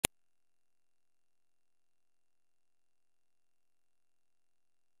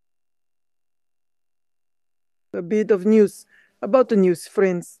A bit of news about the news,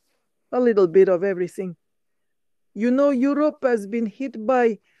 friends. A little bit of everything. You know, Europe has been hit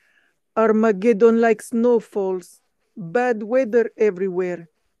by Armageddon-like snowfalls, bad weather everywhere.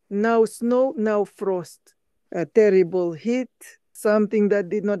 Now snow, now frost. A terrible heat, something that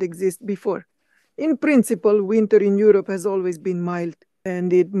did not exist before. In principle, winter in Europe has always been mild,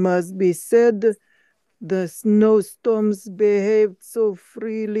 and it must be said the snowstorms behaved so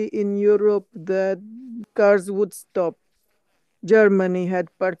freely in Europe that cars would stop. Germany had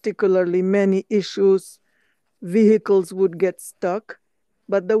particularly many issues. Vehicles would get stuck.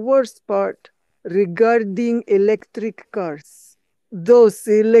 But the worst part regarding electric cars. Those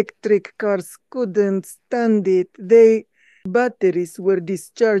electric cars couldn't stand it. Batteries were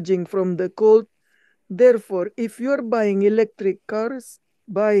discharging from the cold. Therefore, if you're buying electric cars,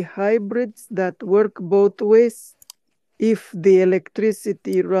 buy hybrids that work both ways. If the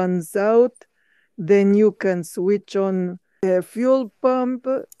electricity runs out, then you can switch on a fuel pump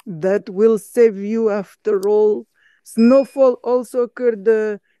that will save you after all. Snowfall also occurred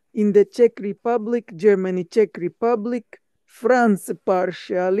in the Czech Republic, Germany, Czech Republic, France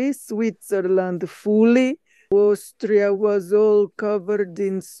partially, Switzerland fully. Austria was all covered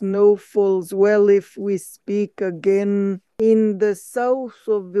in snowfalls. Well, if we speak again in the south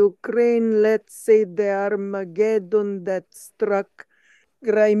of Ukraine, let's say the Armageddon that struck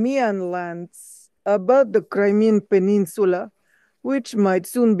Crimean lands about the Crimean Peninsula, which might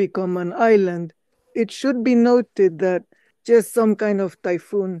soon become an island. It should be noted that just some kind of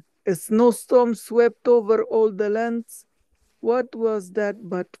typhoon, a snowstorm swept over all the lands. What was that?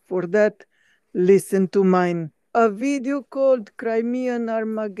 But for that, listen to mine. A video called Crimean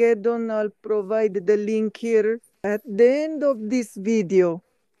Armageddon. I'll provide the link here at the end of this video,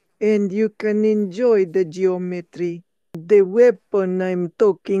 and you can enjoy the geometry. The weapon I'm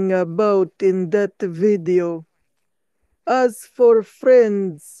talking about in that video. As for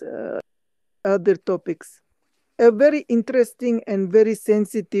friends, other topics. A very interesting and very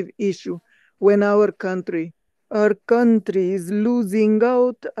sensitive issue when our country is losing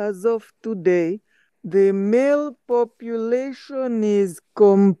out as of today. The male population is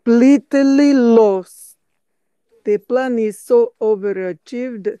completely lost. The plan is so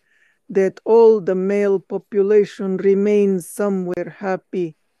overachieved that all the male population remains somewhere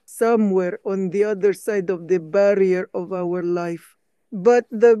happy, somewhere on the other side of the barrier of our life. But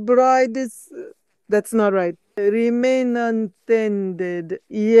the bride that's not right. Remain untended.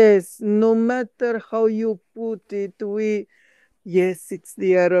 Yes, no matter how you put it, yes, it's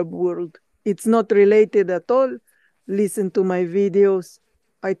the Arab world. It's not related at all. Listen to my videos.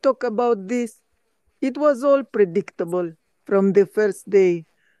 I talk about this. It was all predictable from the first day.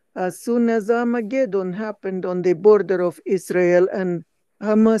 As soon as Armageddon happened on the border of Israel and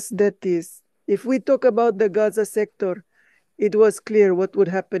Hamas, that is, if we talk about the Gaza sector, it was clear what would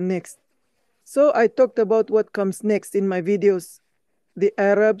happen next. So I talked about what comes next in my videos. The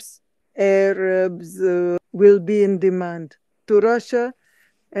Arabs will be in demand to Russia,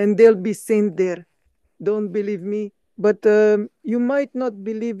 and they'll be sent there. Don't believe me, but you might not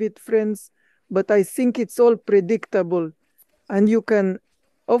believe it, friends, but I think it's all predictable. And you can,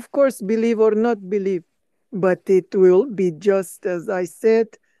 of course, believe or not believe, but it will be just as I said.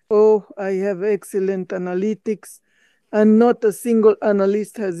 Oh, I have excellent analytics, and not a single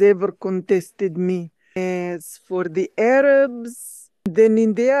analyst has ever contested me. As for the Arabs, then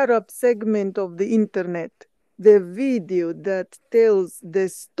in the Arab segment of the internet, the video that tells the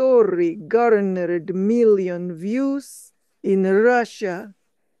story garnered million views. In Russia,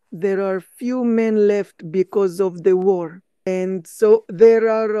 there are few men left because of the war. And so there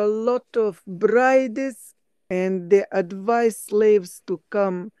are a lot of brides, and they advise slaves to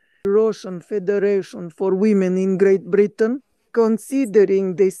come to Russian Federation for women in Great Britain.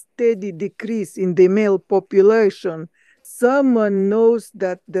 Considering the steady decrease in the male population, someone knows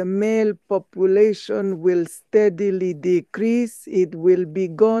that the male population will steadily decrease, it will be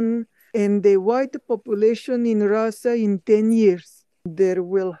gone, and the white population in Russia in 10 years, there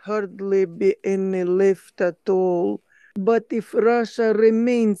will hardly be any left at all. But if Russia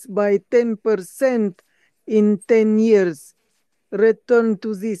remains by 10% in 10 years, return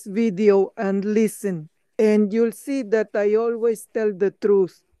to this video and listen, and you'll see that I always tell the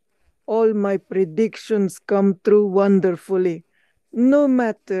truth. All my predictions come true wonderfully, no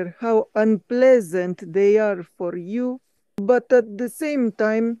matter how unpleasant they are for you. But at the same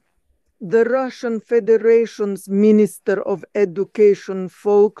time, the Russian Federation's Minister of Education,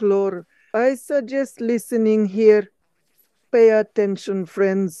 Folklore, I suggest listening here. Pay attention,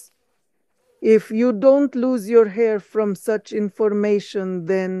 friends. If you don't lose your hair from such information,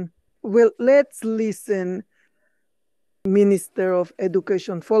 then, well, let's listen. Minister of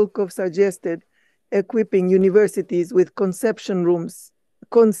Education Falkov suggested equipping universities with conception rooms.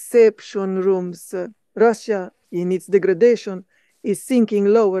 Conception rooms. Russia, in its degradation, is sinking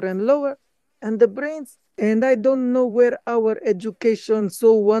lower and lower, and the brains. And I don't know where our education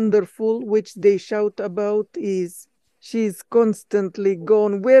so wonderful, which they shout about, is. She's constantly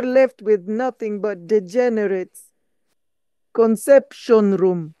gone. We're left with nothing but degenerates. Conception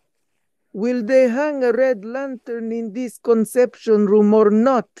room. Will they hang a red lantern in this conception room or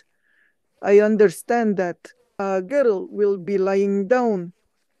not? I understand that. A girl will be lying down,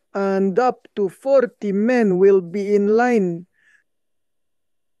 and up to 40 men will be in line.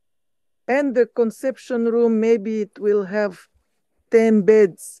 And the conception room, maybe it will have 10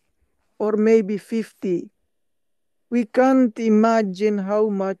 beds, or maybe 50. We can't imagine how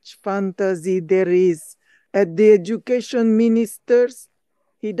much fantasy there is. At the education minister's,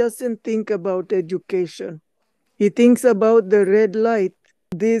 he doesn't think about education. He thinks about the red light.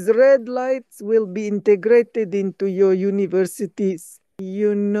 These red lights will be integrated into your universities.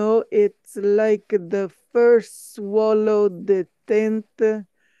 You know, it's like the first swallowed the 10th,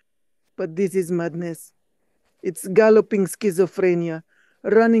 but this is madness. It's galloping schizophrenia,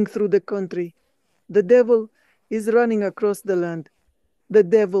 running through the country. The devil is running across the land. The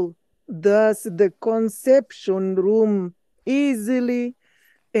devil does the conception room easily,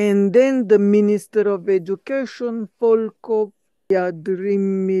 and then the Minister of Education, Falkov,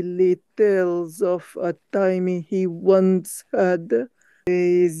 dreamily tells of a time he once had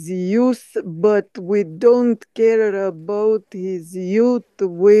his youth, but we don't care about his youth.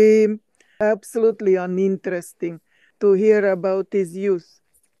 We absolutely uninteresting to hear about his youth.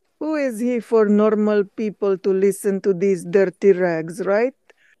 Who is he for normal people to listen to these dirty rags, right?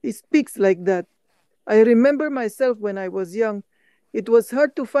 He speaks like that. I remember myself when I was young. It was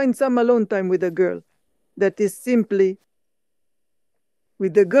hard to find some alone time with a girl. That is simply,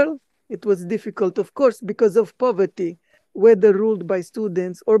 with a girl, it was difficult, of course, because of poverty, whether ruled by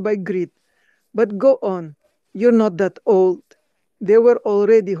students or by greed. But go on. You're not that old. There were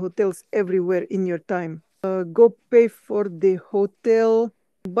already hotels everywhere in your time. Go pay for the hotel.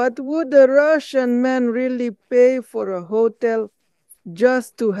 But would a Russian man really pay for a hotel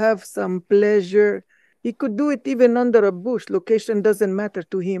just to have some pleasure? He could do it even under a bush. Location doesn't matter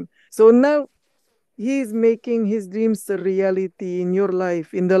to him. So now he's making his dreams a reality in your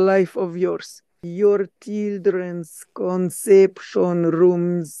life, in the life of yours. Your children's conception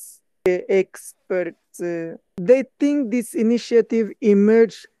rooms experts. They think this initiative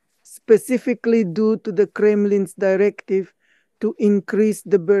emerged specifically due to the Kremlin's directive to increase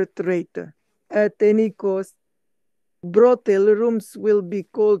the birth rate. At any cost, brothel rooms will be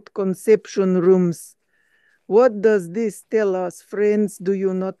called conception rooms. What does this tell us, friends? Do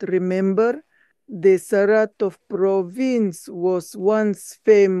you not remember? The Saratov province was once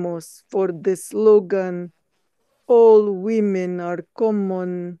famous for the slogan, all women are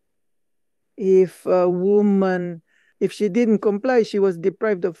common. If a woman, if she didn't comply, she was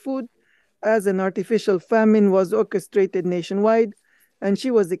deprived of food, as an artificial famine was orchestrated nationwide, and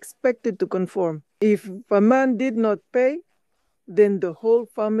she was expected to conform. If a man did not pay, then the whole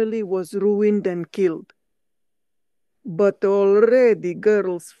family was ruined and killed. But already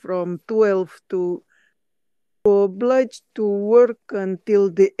girls from 12 to obliged to work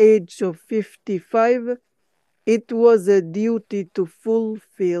until the age of 55, it was a duty to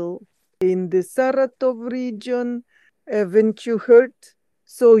fulfill. In the Saratov region, haven't you heard?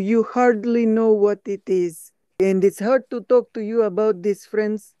 So you hardly know what it is. And it's hard to talk to you about this,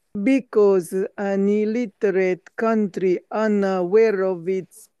 friends, because an illiterate country unaware of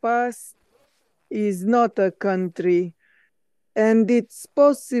its past is not a country. And it's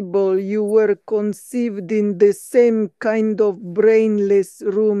possible you were conceived in the same kind of brainless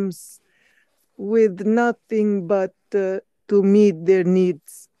rooms with nothing but to meet their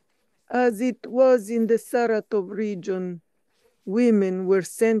needs. As it was in the Saratov region, women were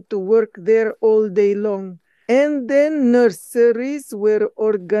sent to work there all day long. And then nurseries were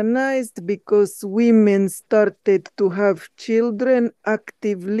organized because women started to have children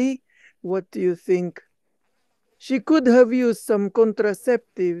actively. What do you think? She could have used some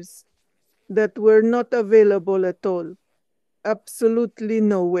contraceptives that were not available at all. Absolutely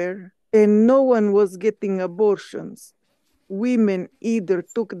nowhere. And no one was getting abortions. Women either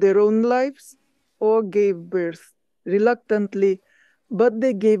took their own lives or gave birth. Reluctantly, but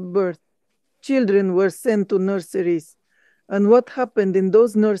they gave birth. Children were sent to nurseries. And what happened in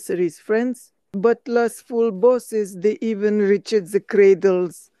those nurseries, friends? But lustful bosses, they even reached the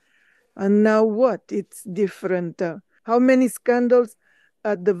cradles. And now what? It's different. How many scandals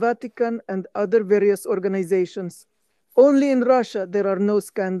at the Vatican and other various organizations? Only in Russia there are no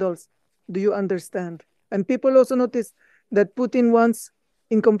scandals. Do you understand? And people also notice that Putin wants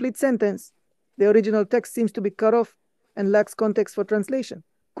incomplete sentence. The original text seems to be cut off and lacks context for translation.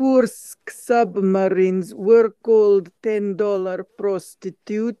 Kursk submarines were called $10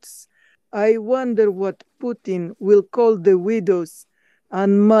 prostitutes. I wonder what Putin will call the widows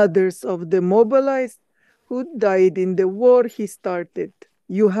and mothers of the mobilized who died in the war he started.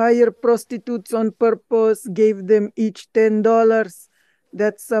 You hire prostitutes on purpose, gave them each $10.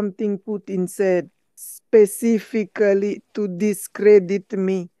 That's something Putin said specifically to discredit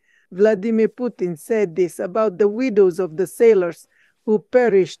me. Vladimir Putin said this about the widows of the sailors who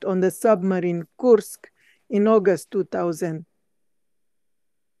perished on the submarine Kursk in August 2000.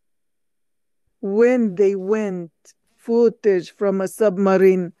 When they went, footage from a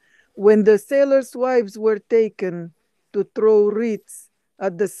submarine, when the sailors' wives were taken to throw wreaths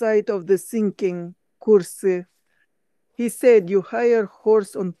at the site of the sinking Kursk. He said you hire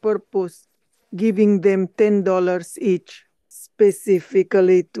whores on purpose, giving them $10 each,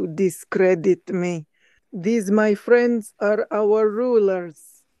 specifically to discredit me. These, my friends, are our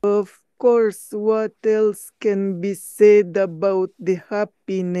rulers. Of course, what else can be said about the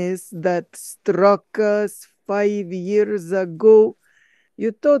happiness that struck us 5 years ago?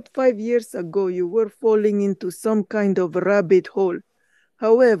 You thought 5 years ago you were falling into some kind of rabbit hole.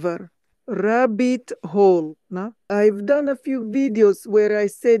 However, rabbit hole, no? I've done a few videos where I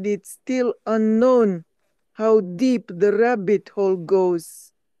said it's still unknown how deep the rabbit hole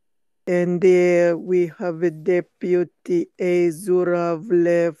goes. And there we have a Deputy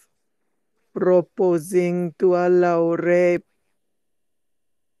Azuravlev proposing to allow rape.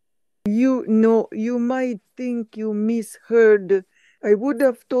 You know, you might think you misheard. I would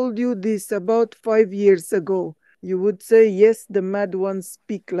have told you this about 5 years ago. You would say, yes, the mad ones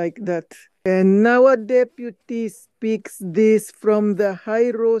speak like that. And now a deputy speaks this from the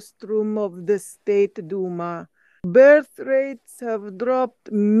high rostrum of the State Duma. Birth rates have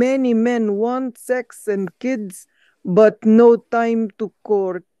dropped. Many men want sex and kids, but no time to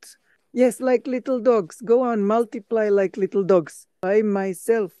court. Yes, like little dogs. Go on, multiply like little dogs. I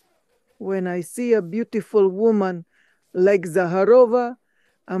myself, when I see a beautiful woman like Zaharova,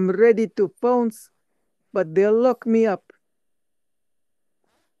 I'm ready to pounce, but they'll lock me up.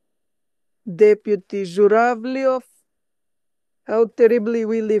 Deputy Zhuravlyov, how terribly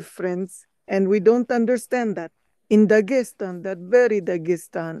we live, friends, and we don't understand that. In Dagestan, that very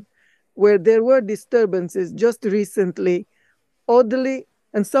Dagestan, where there were disturbances just recently, oddly,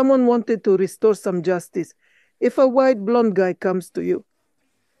 and someone wanted to restore some justice. If a white blonde guy comes to you,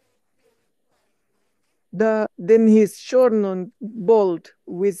 then he's shorn on bald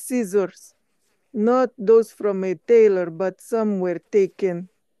with scissors. Not those from a tailor, but some were taken.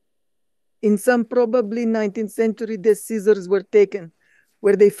 In some probably 19th century, the scissors were taken.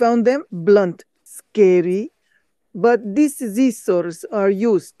 Where they found them? Blunt. Scary. But these scissors are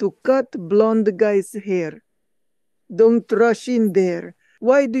used to cut blonde guys' hair. Don't rush in there.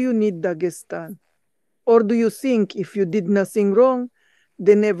 Why do you need Dagestan? Or do you think if you did nothing wrong,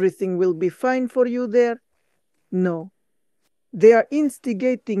 then everything will be fine for you there? No. They are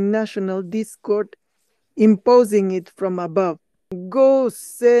instigating national discord, imposing it from above. Go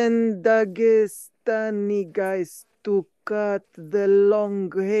send Dagestani guys to cut the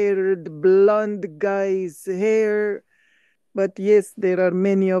long-haired blonde guy's hair. But yes, there are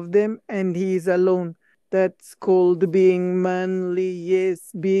many of them, and he is alone. That's called being manly.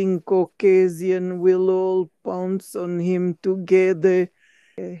 Yes, being Caucasian. We'll all pounce on him together.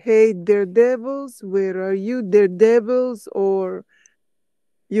 Hey, daredevils, where are you, daredevils? Or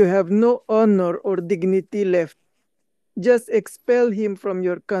you have no honor or dignity left. Just expel him from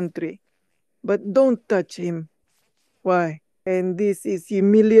your country. But don't touch him. Why? And this is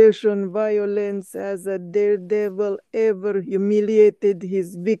humiliation, violence. Has a daredevil ever humiliated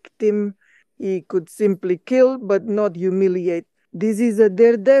his victim? He could simply kill, but not humiliate. This is a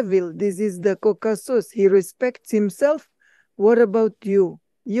daredevil. This is the Caucasus. He respects himself. What about you?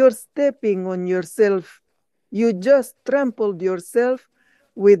 You're stepping on yourself. You just trampled yourself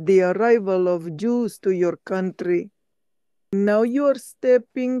with the arrival of Jews to your country. Now you're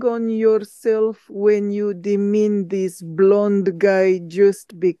stepping on yourself when you demean this blonde guy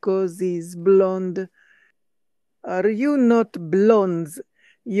just because he's blonde. Are you not blondes?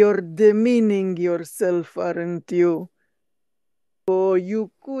 You're demeaning yourself, aren't you? Oh, you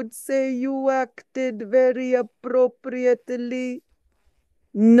could say you acted very appropriately.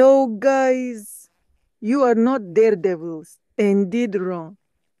 No, guys, you are not daredevils and did wrong.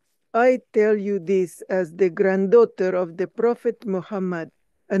 I tell you this as the granddaughter of the Prophet Muhammad.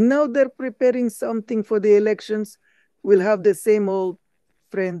 And now they're preparing something for the elections we'll have the same old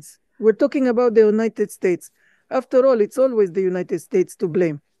friends. We're talking about the United States. After all, it's always the United States to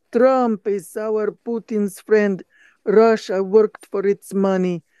blame. Trump is our Putin's friend. Russia worked for its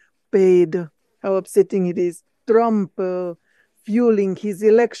money, paid. How upsetting it is. Trump fueling his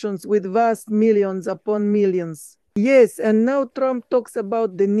elections with vast millions upon millions. Yes, and now Trump talks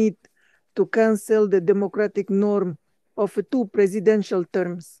about the need to cancel the democratic norm of two presidential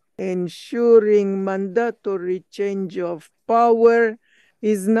terms, ensuring mandatory change of power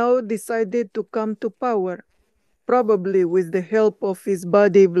is now decided to come to power, probably with the help of his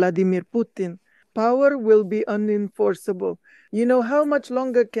buddy Vladimir Putin. Power will be unenforceable. You know, how much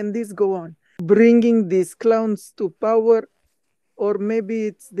longer can this go on? Bringing these clowns to power, or maybe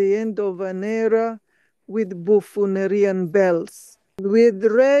it's the end of an era with buffoonerian bells. With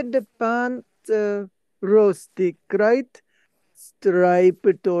red pant rustic, right?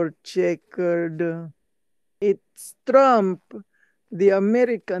 Striped or checkered. It's Trump, the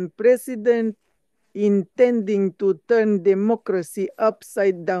American president, intending to turn democracy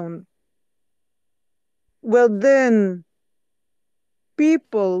upside down. Well, then,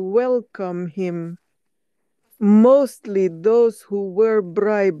 people welcome him, mostly those who were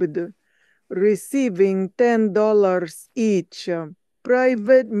bribed, receiving $10 each.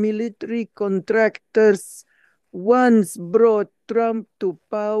 Private military contractors once brought Trump to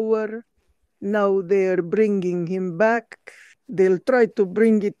power. Now they're bringing him back. They'll try to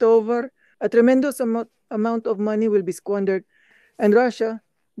bring it over. A tremendous amount of money will be squandered. And Russia,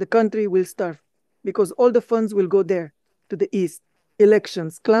 the country, will starve because all the funds will go there, to the east.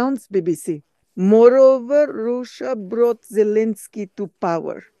 Elections, clowns, BBC. Moreover, Russia brought Zelensky to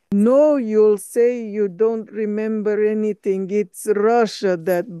power. No, you'll say you don't remember anything. It's Russia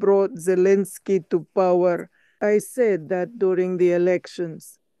that brought Zelensky to power. I said that during the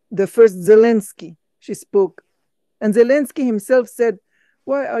elections. The first Zelensky, she spoke. And Zelensky himself said,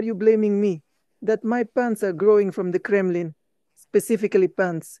 "Why are you blaming me? That my pants are growing from the Kremlin, specifically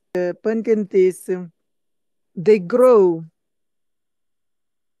pants. Pankentis, they grow.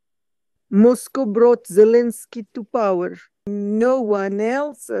 Moscow brought Zelensky to power. No one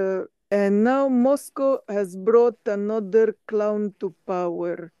else. And now Moscow has brought another clown to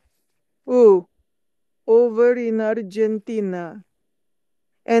power. Oh, over in Argentina.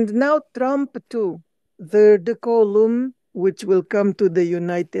 And now Trump too. Third column, which will come to the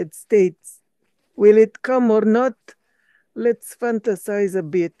United States. Will it come or not? Let's fantasize a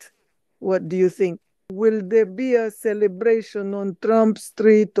bit. What do you think? Will there be a celebration on Trump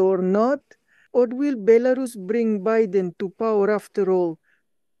Street or not? Or will Belarus bring Biden to power after all?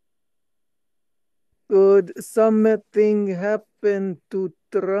 Could something happen to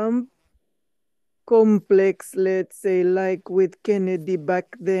Trump? Complex, let's say, like with Kennedy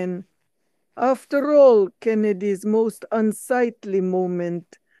back then. After all, Kennedy's most unsightly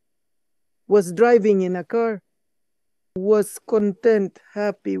moment was driving in a car, was content,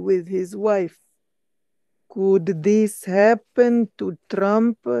 happy with his wife. Could this happen to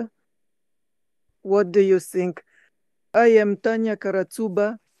Trump? What do you think? I am Tanya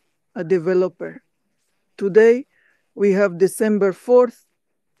Karatsuba, a developer. Today, we have December 4th,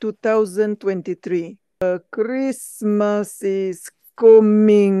 2023. Christmas is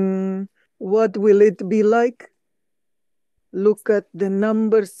coming. What will it be like? Look at the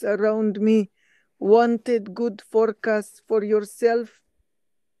numbers around me. Wanted good forecast for yourself?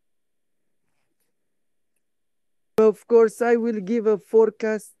 Of course, I will give a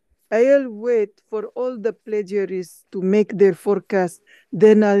forecast. I'll wait for all the plagiarists to make their forecast,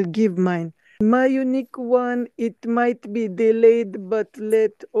 then I'll give mine. My unique one, it might be delayed, but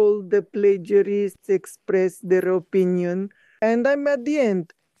let all the plagiarists express their opinion, and I'm at the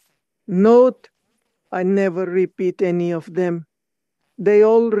end. Note, I never repeat any of them. They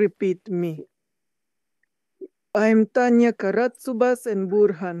all repeat me. I'm Tanya Karatsubas and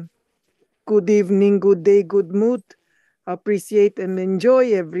Burhan. Good evening, good day, good mood. Appreciate and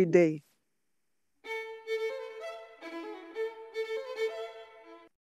enjoy every day.